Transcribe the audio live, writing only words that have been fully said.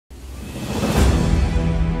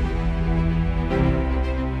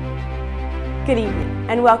Good evening,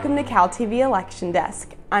 and welcome to CalTV Election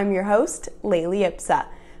Desk. I'm your host, Lalee Ibssa.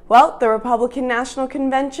 Well, the Republican National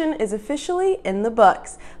Convention is officially in the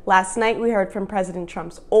books. Last night, we heard from President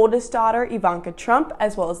Trump's oldest daughter, Ivanka Trump,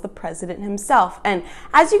 as well as the president himself. And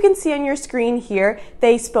as you can see on your screen here,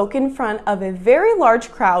 they spoke in front of a very large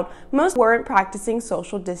crowd. Most weren't practicing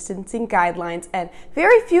social distancing guidelines, and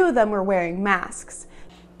very few of them were wearing masks.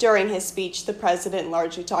 During his speech, the president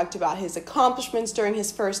largely talked about his accomplishments during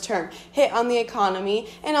his first term, hit on the economy,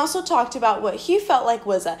 and also talked about what he felt like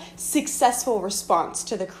was a successful response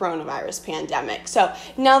to the coronavirus pandemic. So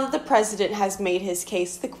now that the president has made his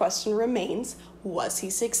case, the question remains, was he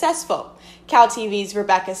successful? CalTV's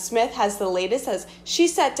Rebecca Smith has the latest as she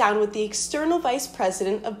sat down with the external vice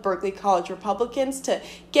president of Berkeley College Republicans to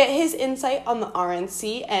get his insight on the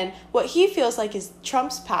RNC and what he feels like is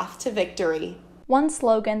Trump's path to victory. One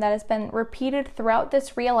slogan that has been repeated throughout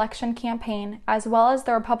this re-election campaign, as well as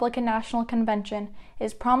the Republican National Convention,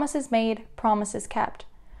 is promises made, promises kept.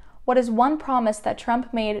 What is one promise that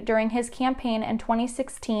Trump made during his campaign in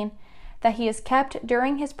 2016 that he has kept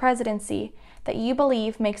during his presidency that you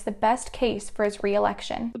believe makes the best case for his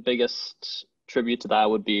re-election? The biggest tribute to that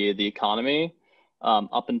would be the economy.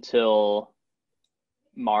 Up until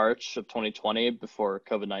March of 2020, before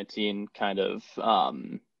COVID-19 kind of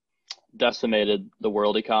decimated the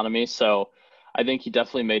world economy. So I think he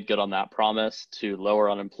definitely made good on that promise to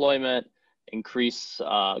lower unemployment, increase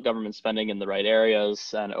government spending in the right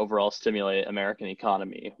areas, and overall stimulate American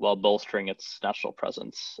economy while bolstering its national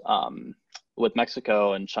presence with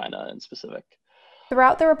Mexico and China in specific.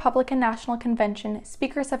 Throughout the Republican National Convention,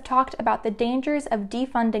 speakers have talked about the dangers of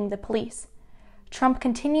defunding the police. Trump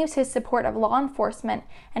continues his support of law enforcement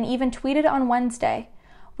and even tweeted on Wednesday,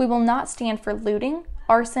 "We will not stand for looting,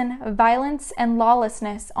 arson, violence, and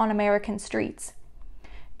lawlessness on American streets."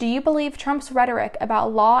 Do you believe Trump's rhetoric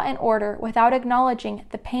about law and order without acknowledging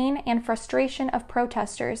the pain and frustration of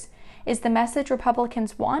protesters is the message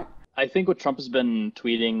Republicans want? I think what Trump has been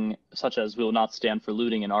tweeting, such as "we will not stand for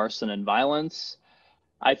looting and arson and violence,"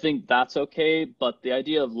 I think that's okay, but the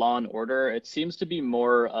idea of law and order, it seems to be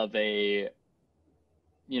more of a,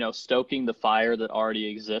 stoking the fire that already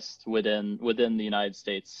exists within the United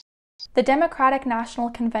States. The Democratic National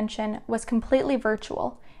Convention was completely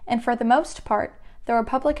virtual, and for the most part, the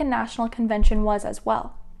Republican National Convention was as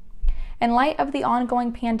well. In light of the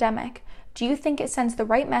ongoing pandemic, do you think it sends the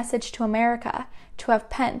right message to America to have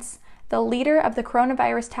Pence, the leader of the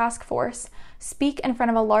coronavirus task force, speak in front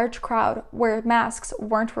of a large crowd where masks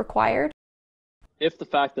weren't required? If the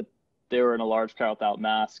fact that they were in a large crowd without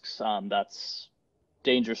masks, that's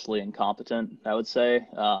dangerously incompetent, I would say.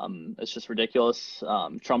 It's just ridiculous.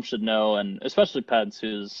 Trump should know, and especially Pence,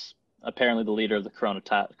 who's apparently the leader of the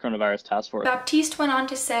coronavirus task force. Baptiste went on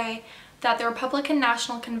to say that the Republican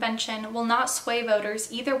National Convention will not sway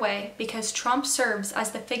voters either way because Trump serves as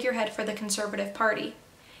the figurehead for the conservative party.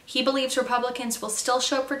 He believes Republicans will still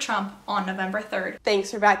show up for Trump on November 3rd.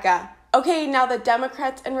 Thanks, Rebecca. Okay, now that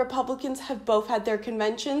Democrats and Republicans have both had their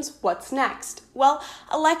conventions, what's next? Well,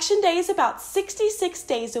 Election Day is about 66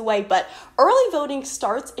 days away, but early voting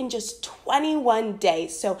starts in just 21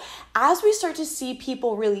 days. So as we start to see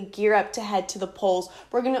people really gear up to head to the polls,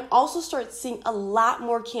 we're going to also start seeing a lot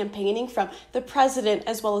more campaigning from the president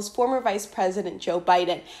as well as former Vice President Joe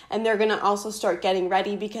Biden. And they're going to also start getting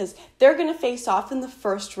ready because they're going to face off in the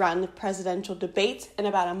first round of presidential debates in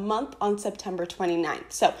about a month on September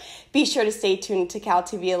 29th. So be sure to stay tuned to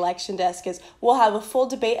CalTV Election Desk as we'll have a full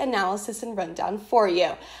debate analysis and rundown for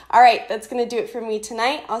you. All right, that's going to do it for me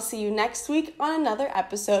tonight. I'll see you next week on another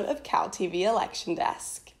episode of CalTV Election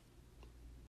Desk.